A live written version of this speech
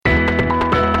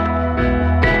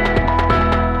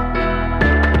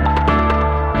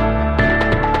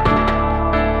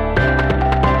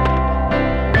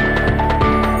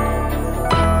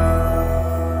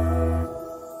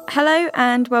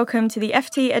and welcome to the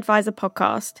FT Advisor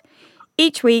podcast.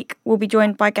 Each week, we'll be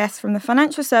joined by guests from the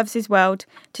financial services world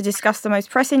to discuss the most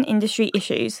pressing industry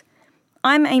issues.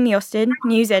 I'm Amy Austin,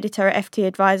 news editor at FT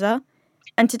Advisor,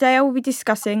 and today I will be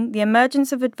discussing the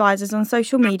emergence of advisors on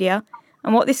social media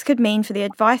and what this could mean for the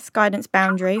advice guidance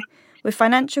boundary with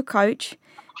financial coach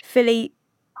Philly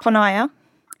Ponaya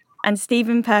and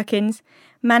Stephen Perkins,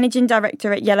 Managing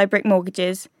Director at Yellow Brick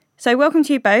Mortgages. So welcome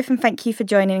to you both and thank you for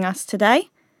joining us today.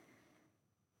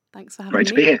 Thanks for having me. Great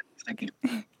to be here. Thank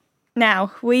you.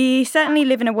 Now, we certainly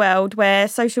live in a world where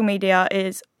social media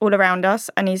is all around us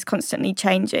and is constantly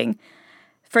changing.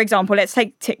 For example, let's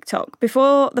take TikTok.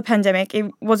 Before the pandemic,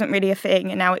 it wasn't really a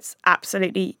thing, and now it's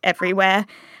absolutely everywhere.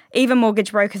 Even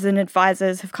mortgage brokers and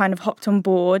advisors have kind of hopped on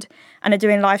board and are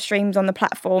doing live streams on the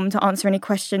platform to answer any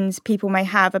questions people may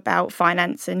have about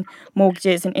finance and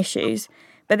mortgages and issues.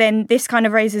 But then this kind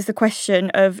of raises the question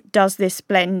of, does this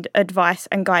blend advice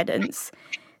and guidance?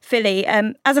 Philly,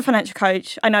 as a financial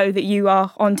coach, I know that you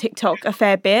are on TikTok a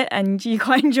fair bit and you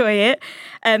quite enjoy it.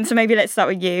 So maybe let's start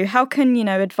with you. How can,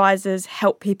 advisors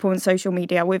help people on social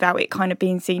media without it kind of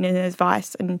being seen as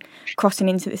advice and crossing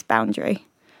into this boundary?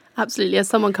 Absolutely. As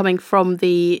someone coming from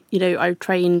I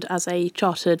trained as a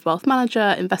chartered wealth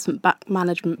manager, investment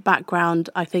management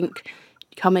background, I think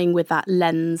coming with that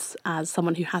lens as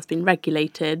someone who has been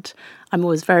regulated, I'm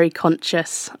always very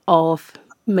conscious of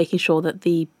making sure that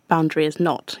the boundary is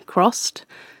not crossed.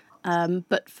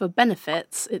 But for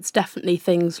benefits, it's definitely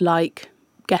things like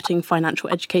getting financial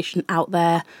education out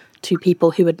there to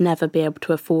people who would never be able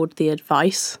to afford the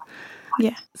advice.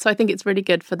 Yeah. So I think it's really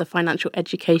good for the financial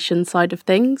education side of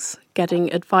things,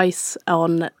 getting advice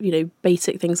on,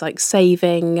 basic things like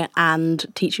saving and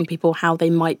teaching people how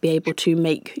they might be able to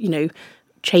make,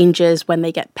 changes when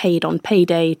they get paid on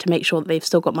payday to make sure that they've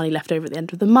still got money left over at the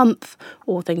end of the month,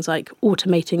 or things like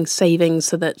automating savings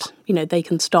so that, they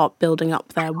can start building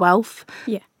up their wealth.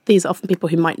 Yeah. These are often people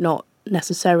who might not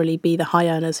necessarily be the high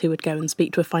earners who would go and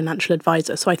speak to a financial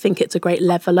advisor. So I think it's a great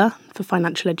leveller for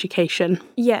financial education.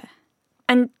 Yeah.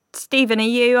 And Stephen, are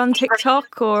you on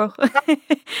TikTok or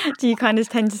do you kind of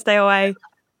tend to stay away?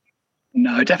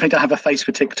 No, I definitely don't have a face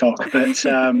for TikTok, but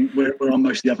we're on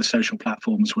most of the other social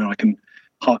platforms where I can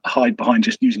hide behind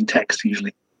just using text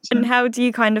usually. So. And how do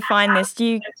you kind of find this? Do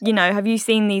you, have you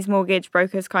seen these mortgage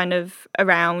brokers kind of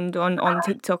around on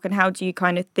TikTok, and how do you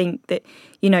kind of think that,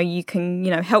 you can,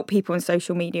 help people on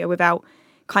social media without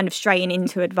kind of straying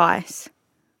into advice?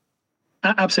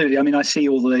 Absolutely. I mean, I see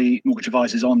all the mortgage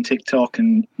advisors on TikTok,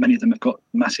 and many of them have got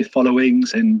massive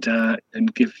followings and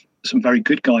give some very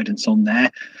good guidance on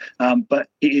there. But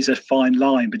it is a fine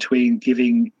line between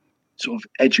giving sort of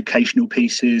educational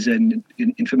pieces and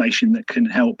information that can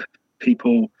help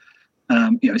people,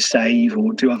 save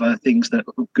or do other things that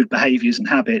are good behaviours and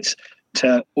habits,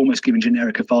 to almost giving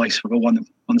generic advice for one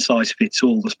size fits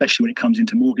all, especially when it comes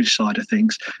into mortgage side of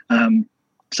things.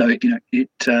 So it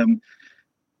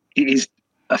is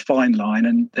a fine line,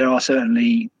 and there are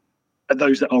certainly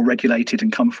those that are regulated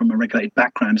and come from a regulated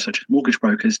background, such as mortgage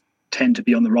brokers, tend to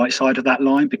be on the right side of that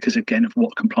line because, again, of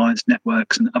what compliance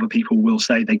networks and other people will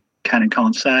say they can and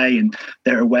can't say, and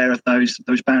they're aware of those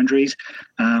boundaries.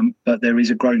 But there is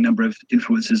a growing number of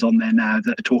influencers on there now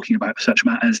that are talking about such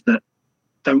matters that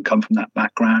don't come from that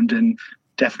background, and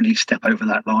definitely step over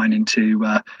that line into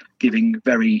giving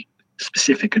very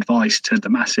specific advice to the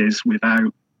masses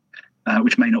without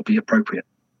which may not be appropriate.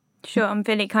 Sure, and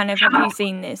Philly, kind of, have you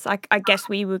seen this? I guess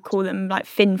we would call them like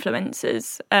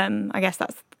finfluencers. I guess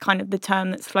that's kind of the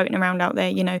term that's floating around out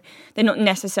there. They're not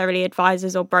necessarily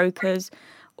advisors or brokers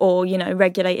or,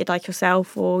 regulated like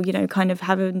yourself or, kind of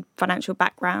have a financial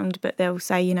background, but they'll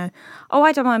say, oh,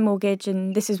 I done my mortgage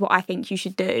and this is what I think you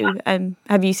should do.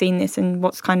 Have you seen this, and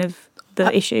what's kind of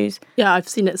the issues? Yeah, I've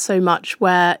seen it so much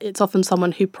where it's often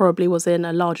someone who probably was in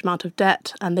a large amount of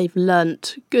debt and they've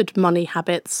learnt good money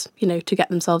habits, to get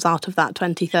themselves out of that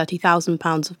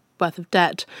 £20,000-30,000 worth of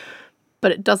debt.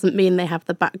 But it doesn't mean they have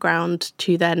the background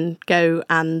to then go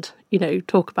and,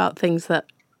 talk about things that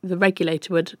the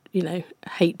regulator would,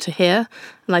 hate to hear.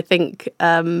 And I think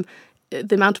the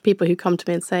amount of people who come to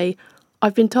me and say,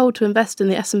 I've been told to invest in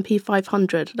the S&P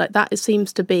 500, like that, it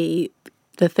seems to be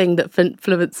the thing that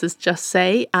influencers just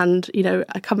say. And,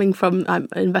 coming from an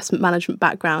investment management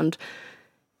background,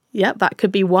 yeah, that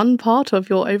could be one part of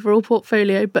your overall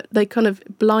portfolio, but they kind of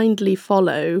blindly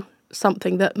follow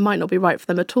something that might not be right for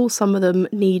them at all. Some of them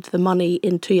need the money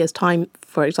in 2 years' time,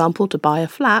 for example, to buy a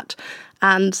flat.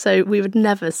 And so we would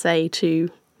never say to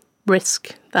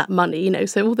risk that money,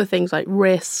 so all the things like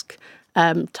risk,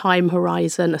 time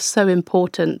horizon are so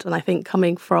important. And I think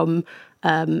coming from,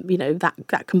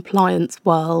 that compliance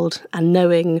world and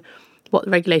knowing what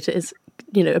the regulator is,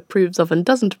 approves of and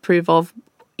doesn't approve of,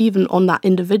 even on that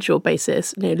individual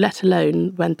basis, let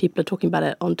alone when people are talking about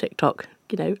it on TikTok,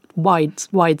 wide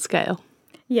scale.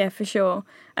 Yeah, for sure.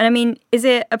 And I mean, is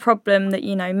it a problem that,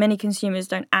 many consumers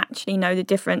don't actually know the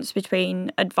difference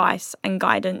between advice and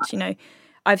guidance?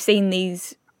 I've seen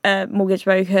these mortgage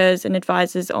brokers and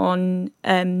advisors on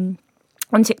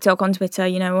TikTok, on Twitter,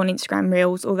 on Instagram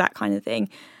Reels, all that kind of thing.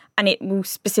 And it will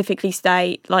specifically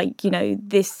state,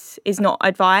 this is not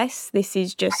advice. This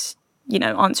is just,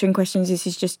 answering questions. This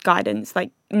is just guidance.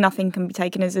 Nothing can be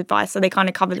taken as advice. So they kind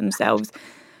of cover themselves.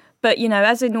 But,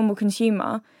 as a normal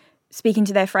consumer, speaking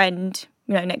to their friend,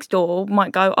 next door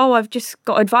might go, oh, I've just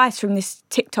got advice from this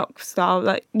TikTok style.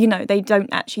 They don't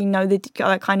actually know the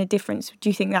kind of difference. Do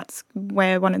you think that's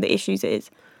where one of the issues is?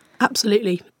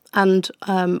 Absolutely. And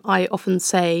I often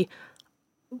say,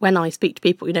 when I speak to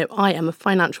people, I am a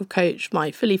financial coach.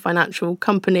 My Fully Financial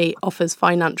company offers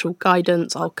financial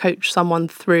guidance. I'll coach someone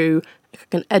through, I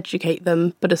can educate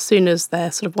them. But as soon as they're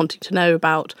sort of wanting to know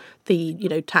about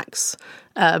the, tax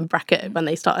bracket when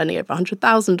they start earning over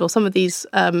 100,000 or some of these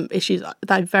issues,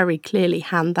 I very clearly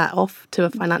hand that off to a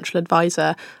financial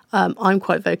advisor. I'm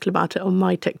quite vocal about it on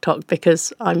my TikTok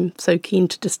because I'm so keen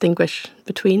to distinguish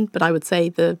between. But I would say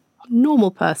the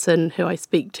normal person who I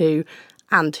speak to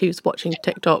and who's watching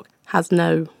TikTok has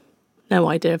no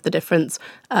idea of the difference,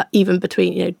 even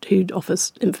between, who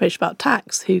offers information about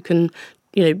tax, who can,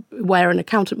 where an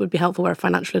accountant would be helpful, where a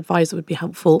financial advisor would be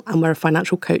helpful, and where a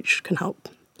financial coach can help.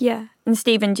 Yeah. And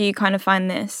Stephen, do you kind of find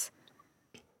this?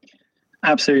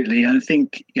 Absolutely. And I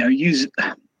think, use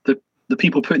the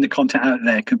people putting the content out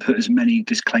there can put as many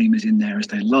disclaimers in there as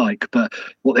they like, but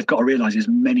what they've got to realise is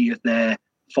many of their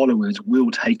followers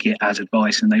will take it as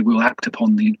advice and they will act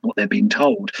upon what they're being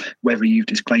told, whether you've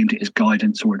disclaimed it as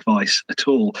guidance or advice at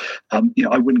all. I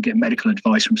wouldn't get medical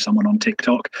advice from someone on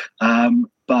TikTok,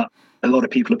 but a lot of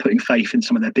people are putting faith in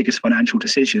some of their biggest financial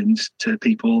decisions to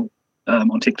people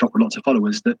on TikTok with lots of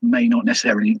followers that may not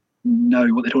necessarily know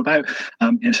what they're talking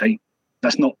about. Say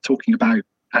that's not talking about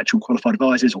actual qualified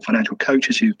advisors or financial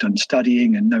coaches who've done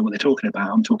studying and know what they're talking about.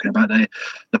 I'm talking about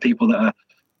the people that are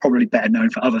probably better known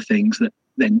for other things that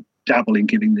then dabble in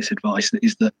giving this advice. That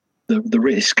is the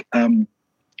risk,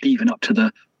 even up to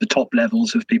the top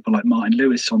levels of people like Martin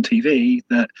Lewis on TV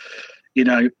that,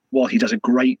 while he does a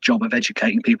great job of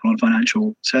educating people on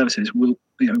financial services, will,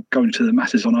 go into the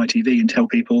masses on ITV and tell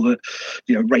people that,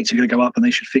 rates are going to go up and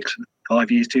they should fix 5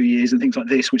 years, 2 years and things like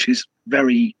this, which is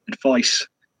very advice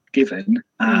given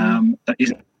that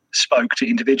isn't spoke to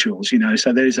individuals,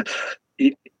 so there's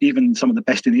even some of the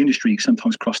best in the industry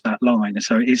sometimes cross that line. And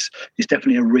so it's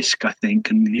definitely a risk, I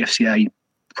think, and the FCA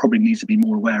probably needs to be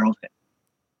more aware of it.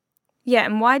 Yeah,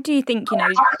 and why do you think,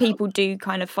 people do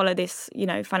kind of follow this,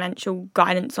 financial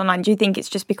guidance online? Do you think it's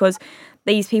just because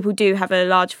these people do have a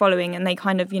large following and they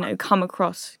kind of, come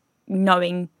across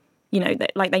knowing,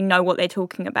 that they know what they're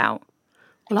talking about?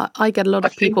 Well, I get a lot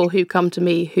of people who come to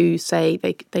me who say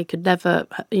they could never,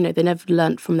 they never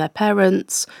learnt from their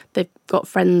parents. They've got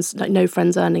friends, no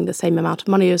friends earning the same amount of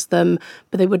money as them,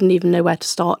 but they wouldn't even know where to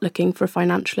start looking for a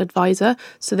financial advisor.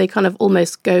 So they kind of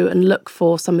almost go and look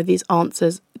for some of these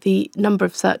answers. The number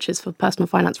of searches for personal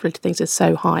finance related things is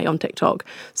so high on TikTok.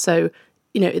 So,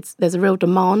 there's a real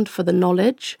demand for the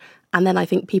knowledge. And then I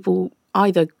think people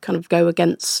either kind of go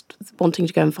against wanting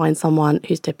to go and find someone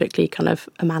who's typically kind of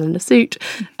a man in a suit,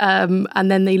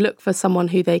 and then they look for someone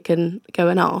who they can go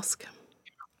and ask.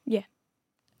 Yeah.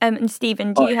 And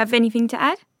Stephen, do you have anything to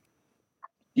add?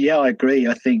 Yeah, I agree.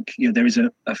 I think there is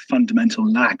a fundamental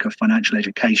lack of financial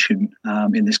education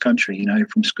in this country,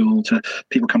 from school to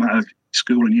people come out of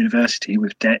school and university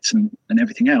with debts and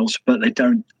everything else, but they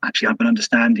don't actually have an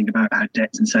understanding about how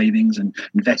debts and savings and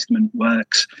investment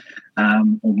works,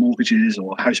 or mortgages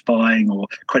or house buying or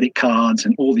credit cards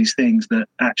and all these things that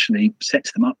actually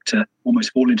sets them up to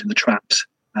almost fall into the traps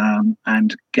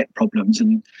and get problems.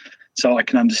 And so I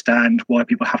can understand why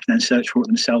people have to then search for it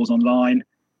themselves online.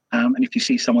 And if you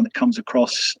see someone that comes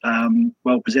across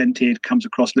well presented, comes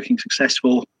across looking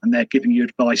successful, and they're giving you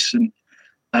advice and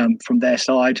from their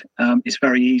side, it's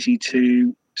very easy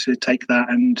to take that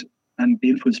and be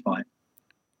influenced by it.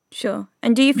 Sure.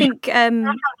 And do you think,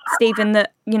 Stephen,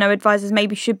 that, advisors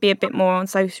maybe should be a bit more on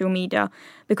social media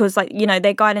because,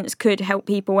 their guidance could help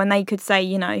people and they could say,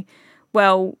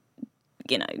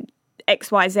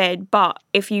 X, Y, Z, but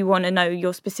if you want to know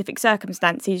your specific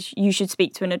circumstances, you should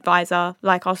speak to an advisor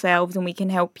like ourselves and we can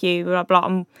help you, blah, blah,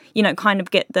 and, kind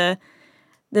of get the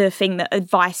thing that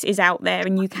advice is out there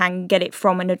and you can get it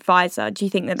from an advisor. Do you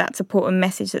think that that's an important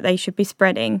message that they should be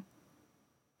spreading?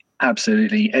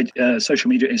 Absolutely. Social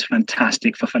media is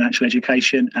fantastic for financial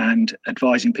education and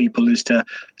advising people as to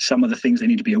some of the things they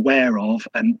need to be aware of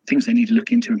and things they need to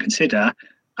look into and consider,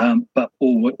 but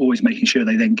always making sure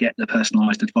they then get the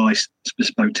personalised advice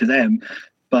bespoke to them.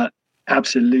 But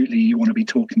absolutely, you want to be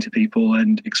talking to people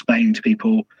and explaining to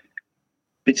people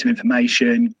bits of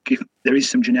information. There is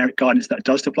some generic guidance that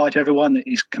does apply to everyone that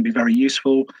can be very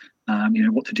useful.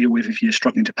 What to deal with if you're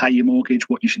struggling to pay your mortgage,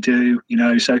 what you should do,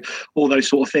 so all those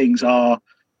sort of things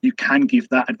you can give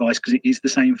that advice because it is the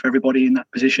same for everybody in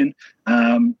that position.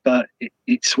 But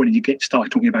it's when you start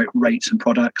talking about rates and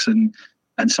products and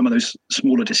some of those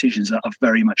smaller decisions that are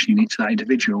very much unique to that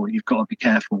individual, you've got to be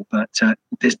careful. But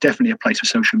there's definitely a place for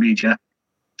social media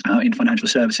in financial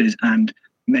services, and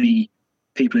many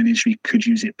people in the industry could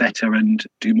use it better and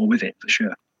do more with it for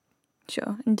sure.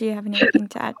 Sure. And do you have anything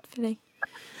to add, Philly?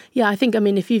 Yeah, I think,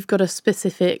 if you've got a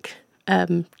specific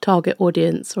target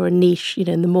audience or a niche,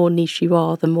 and the more niche you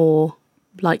are, the more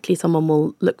likely someone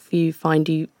will look for you, find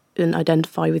you and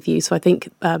identify with you. So I think,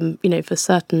 for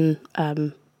certain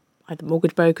either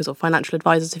mortgage brokers or financial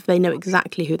advisors, if they know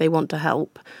exactly who they want to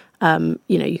help,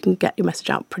 you can get your message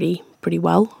out pretty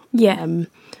well. Yeah.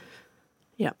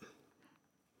 Yeah.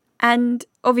 And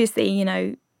obviously,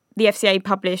 the FCA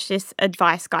published this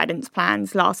advice guidance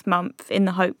plans last month in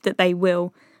the hope that they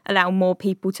will allow more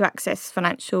people to access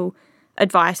financial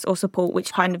advice or support,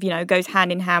 which kind of, goes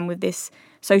hand in hand with this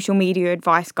social media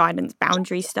advice guidance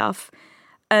boundary stuff.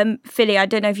 Philly, I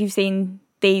don't know if you've seen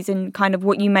these and kind of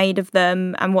what you made of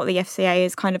them and what the FCA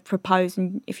has kind of proposed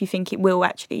and if you think it will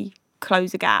actually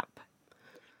close a gap.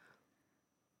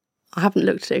 I haven't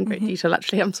looked at it in great detail,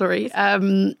 actually. I'm sorry.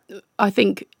 I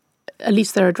think at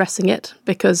least they're addressing it,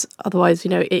 because otherwise,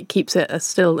 it keeps it as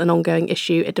still an ongoing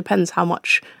issue. It depends how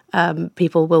much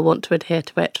people will want to adhere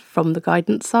to it from the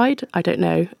guidance side. I don't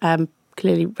know.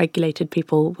 Clearly, regulated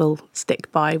people will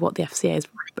stick by what the FCA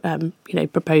is,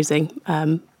 proposing.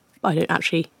 I don't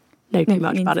actually know too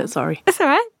much about it. Sorry. That's all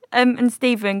right. And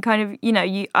Stephen, kind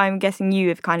of, I'm guessing you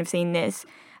have kind of seen this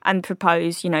and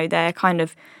proposed, their kind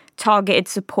of targeted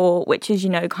support, which is,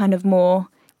 kind of more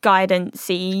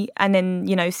guidance-y, and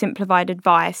then, simplified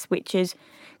advice, which is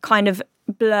kind of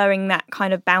blurring that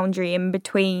kind of boundary in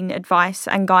between advice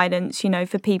and guidance,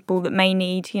 for people that may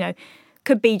need,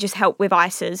 could be just help with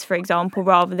ISAs, for example,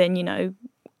 rather than,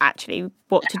 actually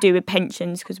what to do with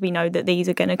pensions, because we know that these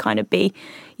are going to kind of be,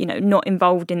 not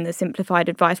involved in the simplified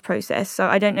advice process. So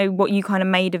I don't know what you kind of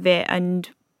made of it and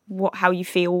how you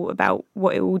feel about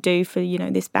what it will do for,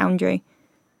 this boundary.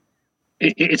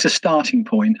 It's a starting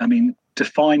point.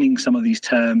 Defining some of these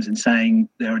terms and saying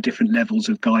there are different levels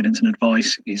of guidance and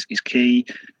advice is key.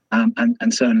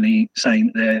 And certainly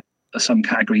saying that there are some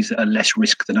categories that are less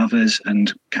risk than others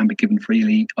and can be given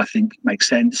freely, I think makes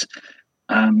sense.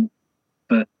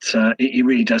 But it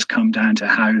really does come down to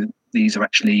how these are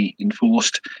actually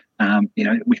enforced.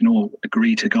 We can all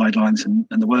agree to guidelines and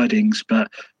the wordings,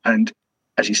 and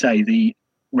as you say, the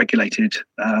regulated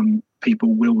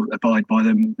people will abide by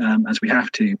them as we have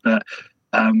to. But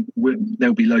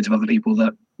there'll be loads of other people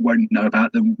that won't know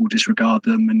about them, will disregard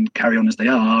them and carry on as they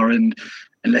are. And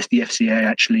unless the FCA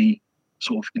actually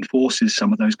sort of enforces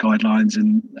some of those guidelines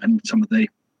and some of the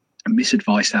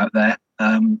misadvice out there,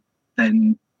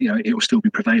 then it will still be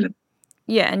prevalent.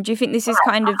 Yeah, and do you think this is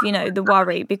kind of the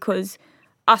worry, because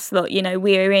us lot,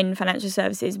 we're in financial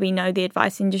services, we know the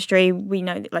advice industry, we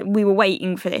know that, we were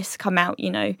waiting for this to come out,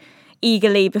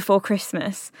 eagerly before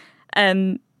Christmas.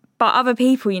 But other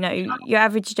people, your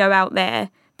average Joe out there,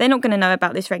 they're not going to know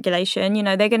about this regulation.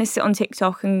 They're going to sit on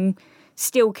TikTok and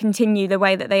still continue the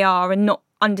way that they are and not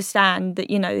understand that,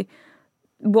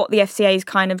 what the FCA is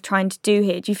kind of trying to do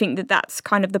here. Do you think that that's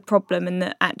kind of the problem, and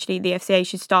that actually the FCA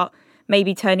should start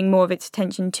maybe turning more of its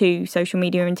attention to social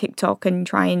media and TikTok and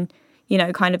try and,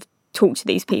 kind of talk to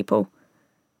these people?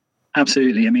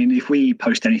 Absolutely. If we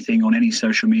post anything on any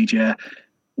social media,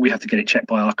 we have to get it checked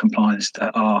by our compliance,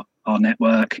 our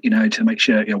network, to make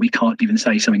sure, we can't even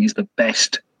say something is the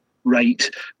best rate.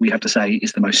 We have to say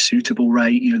it's the most suitable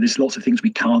rate. There's lots of things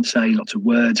we can't say, lots of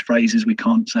words, phrases we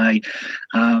can't say.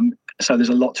 So there's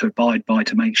a lot to abide by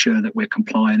to make sure that we're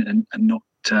compliant and not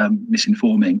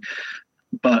misinforming.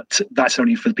 But that's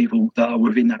only for the people that are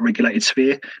within that regulated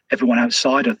sphere. Everyone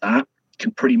outside of that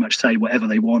can pretty much say whatever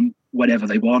they want, whenever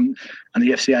they want. And the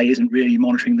FCA isn't really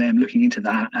monitoring them, looking into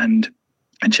that and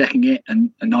checking it,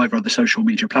 and neither are the social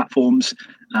media platforms.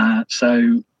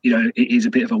 So it is a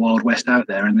bit of a wild west out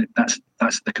there, and that's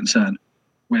the concern.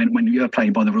 When you're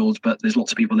playing by the rules, but there's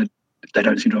lots of people that they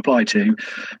don't seem to apply to,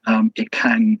 it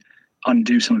can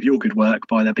undo some of your good work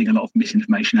by there being a lot of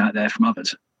misinformation out there from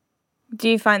others. Do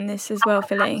you find this as well,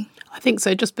 Philly? I think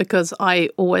so, just because I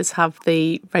always have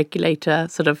the regulator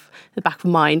sort of in the back of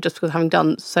mind, just because having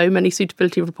done so many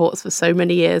suitability reports for so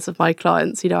many years of my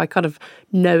clients, I kind of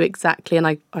know exactly, and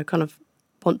I kind of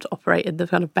want to operate in the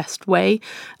kind of best way.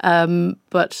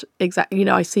 But exactly,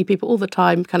 I see people all the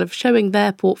time kind of showing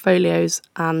their portfolios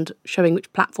and showing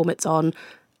which platform it's on.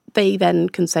 They then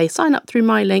can say, sign up through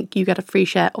my link, you get a free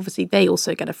share. Obviously, they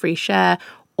also get a free share,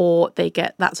 or they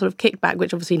get that sort of kickback,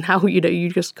 which obviously now, you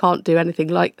just can't do anything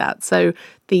like that. So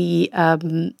the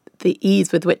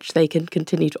ease with which they can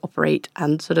continue to operate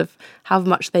and sort of how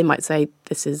much they might say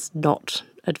this is not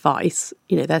advice,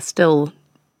 they're still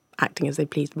acting as they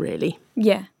please, really.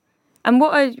 Yeah. And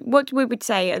what we would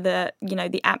say are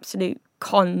the absolute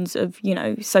cons of,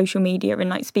 social media and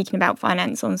like speaking about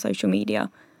finance on social media?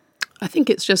 I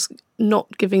think it's just not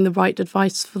giving the right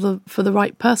advice for the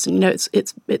right person.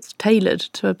 It's tailored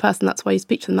to a person. That's why you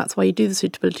speak to them. That's why you do the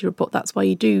suitability report. That's why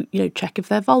you do, check if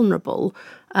they're vulnerable.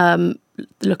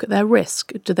 Look at their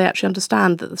risk. Do they actually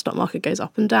understand that the stock market goes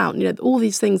up and down? All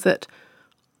these things that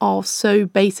are so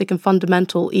basic and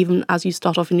fundamental, even as you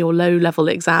start off in your low-level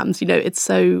exams. It's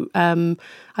so.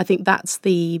 I think that's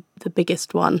the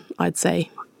biggest one, I'd say.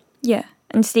 Yeah.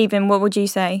 And Stephen, what would you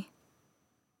say?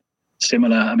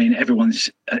 Similar. I mean, everyone's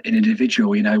an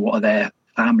individual, what are their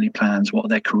family plans, what are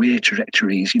their career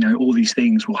trajectories, all these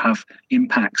things will have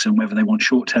impacts on whether they want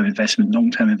short-term investment,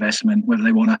 long-term investment, whether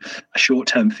they want a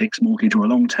short-term fixed mortgage or a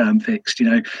long-term fixed,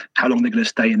 how long they're going to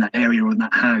stay in that area or in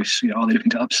that house, are they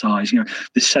looking to upsize,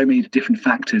 there's so many different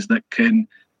factors that can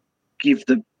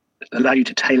allow you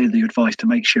to tailor the advice to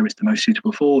make sure it's the most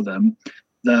suitable for them,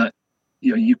 that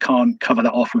you can't cover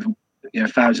that off with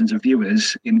thousands of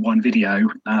viewers in one video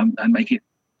and make it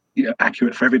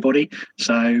accurate for everybody.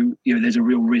 So there's a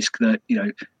real risk that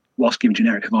whilst giving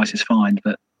generic advice is fine,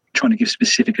 but trying to give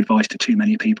specific advice to too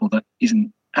many people that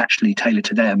isn't actually tailored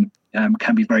to them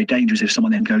can be very dangerous if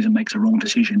someone then goes and makes a wrong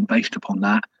decision based upon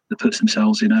that puts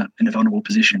themselves in a vulnerable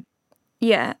position.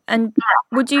 Yeah. And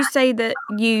would you say that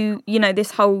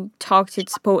this whole targeted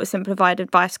support or simplified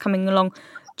advice coming along,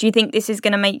 do you think this is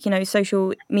going to make,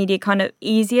 social media kind of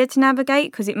easier to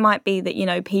navigate? Because it might be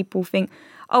that, people think,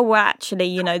 oh, well,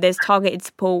 actually, there's targeted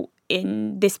support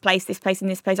in this place, and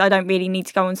this place. I don't really need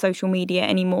to go on social media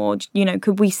anymore.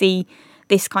 Could we see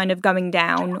this kind of going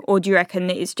down? Or do you reckon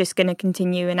that it's just going to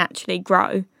continue and actually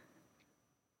grow?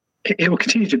 It will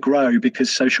continue to grow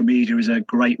because social media is a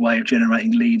great way of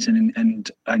generating leads and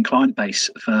client base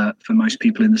for most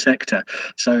people in the sector.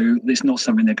 So it's not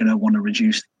something they're going to want to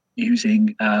reduce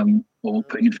using or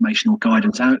putting information or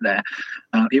guidance out there.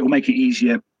 It will make it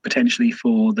easier potentially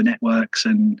for the networks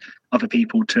and other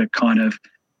people to kind of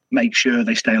make sure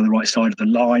they stay on the right side of the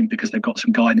line because they've got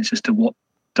some guidance as to what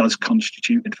does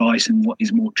constitute advice and what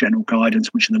is more general guidance,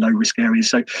 which are the low risk areas.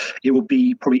 So it will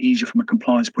be probably easier from a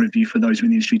compliance point of view for those in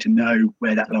the industry to know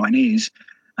where that line is.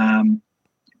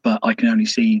 But I can only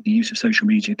see the use of social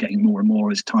media getting more and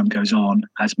more as time goes on,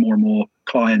 as more and more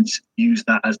clients use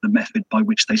that as the method by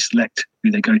which they select who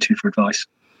they go to for advice.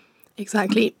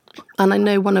 Exactly. And I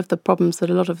know one of the problems that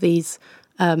a lot of these,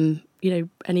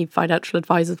 any financial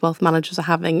advisors, wealth managers are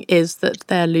having is that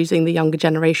they're losing the younger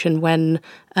generation when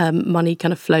money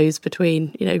kind of flows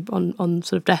between, on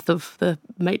sort of death of the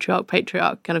matriarch,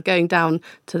 patriarch, kind of going down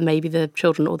to maybe the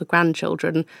children or the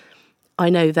grandchildren. I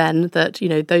know then that,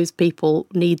 those people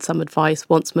need some advice,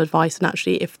 want some advice, and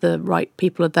actually if the right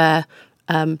people are there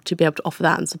to be able to offer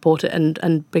that and support it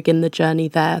and begin the journey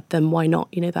there, then why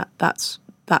not?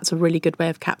 That's a really good way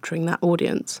of capturing that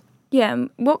audience. Yeah.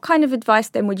 What kind of advice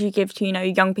then would you give to,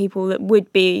 young people that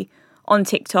would be on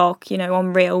TikTok,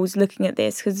 on Reels looking at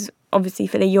this? Because obviously,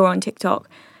 Philly, you're on TikTok.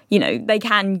 They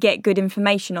can get good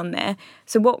information on there.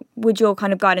 So what would your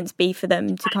kind of guidance be for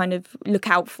them to kind of look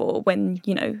out for when,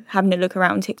 having a look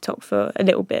around TikTok for a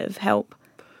little bit of help?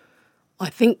 I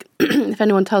think if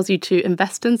anyone tells you to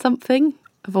invest in something,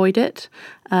 avoid it.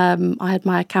 I had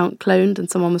my account cloned and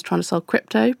someone was trying to sell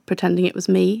crypto, pretending it was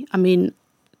me. I mean,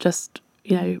 just,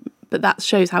 but that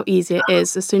shows how easy it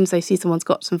is as soon as they see someone's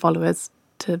got some followers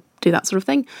to do that sort of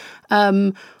thing.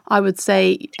 I would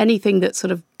say anything that's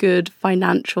sort of good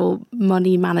financial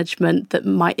money management that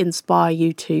might inspire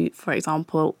you to, for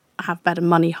example, have better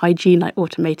money hygiene, like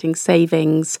automating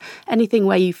savings, anything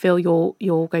where you feel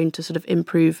you're going to sort of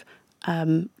improve,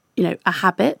 a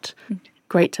habit.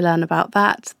 Great to learn about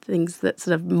that. Things that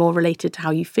sort of more related to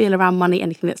how you feel around money,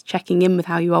 anything that's checking in with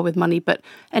how you are with money, but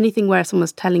anything where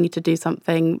someone's telling you to do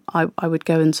something, I would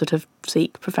go and sort of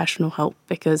seek professional help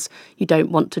because you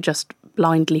don't want to just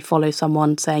blindly follow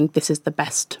someone saying this is the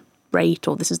best rate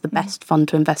or this is the best fund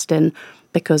to invest in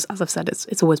because, as I've said,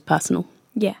 it's always personal.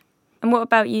 Yeah. And what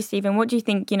about you, Stephen? What do you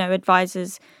think,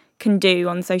 advisors can do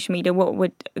on social media? What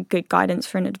would a good guidance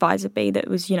for an advisor be that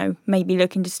was, maybe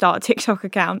looking to start a TikTok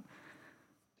account?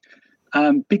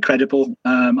 Be credible.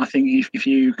 I think if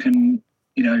you can,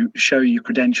 show your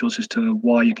credentials as to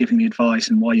why you're giving the advice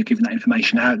and why you're giving that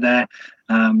information out there.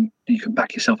 You can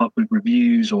back yourself up with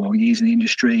reviews or years in the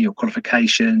industry or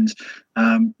qualifications.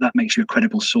 That makes you a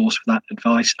credible source for that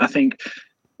advice. I think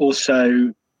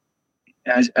also,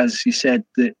 as you said,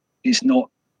 that it's not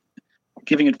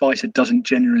giving advice that doesn't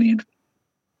generally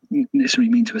necessarily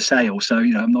mean to a sale. So,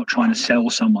 I'm not trying to sell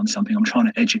someone something. I'm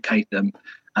trying to educate them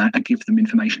and give them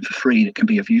information for free that can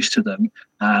be of use to them.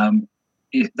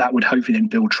 That would hopefully then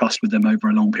build trust with them over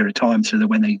a long period of time, so that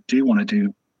when they do want to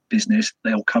do business,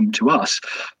 they'll come to us,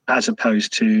 as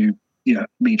opposed to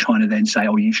me trying to then say,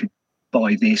 oh, you should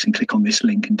buy this and click on this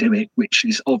link and do it, which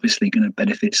is obviously going to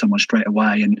benefit someone straight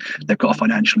away, and they've got a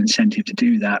financial incentive to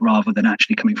do that, rather than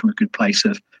actually coming from a good place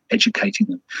of educating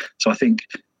them. So I think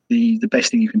the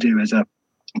best thing you can do as a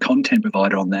content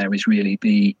provider on there is really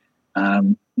be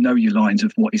know your lines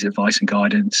of what is advice and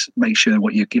guidance. Make sure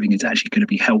what you're giving is actually going to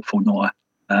be helpful, not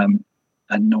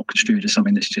and not construed as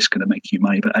something that's just going to make you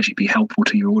money, but actually be helpful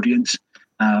to your audience.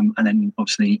 And then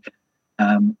obviously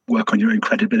work on your own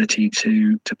credibility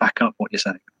to back up what you're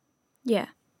saying. Yeah.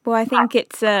 Well, I think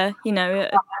it's a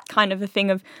kind of a thing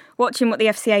of watching what the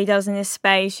FCA does in this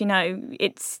space.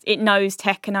 It knows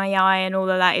tech and AI and all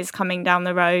of that is coming down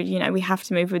the road. We have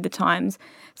to move with the times.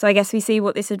 So I guess we see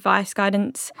what this advice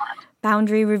guidance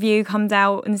boundary review comes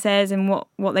out and says, and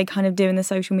what they kind of do in the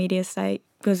social media state.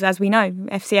 Because as we know,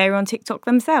 FCA are on TikTok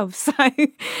themselves. So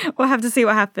we'll have to see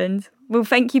what happens. Well,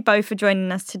 thank you both for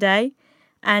joining us today.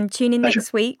 And tune in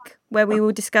next week where we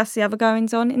will discuss the other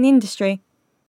goings on in the industry.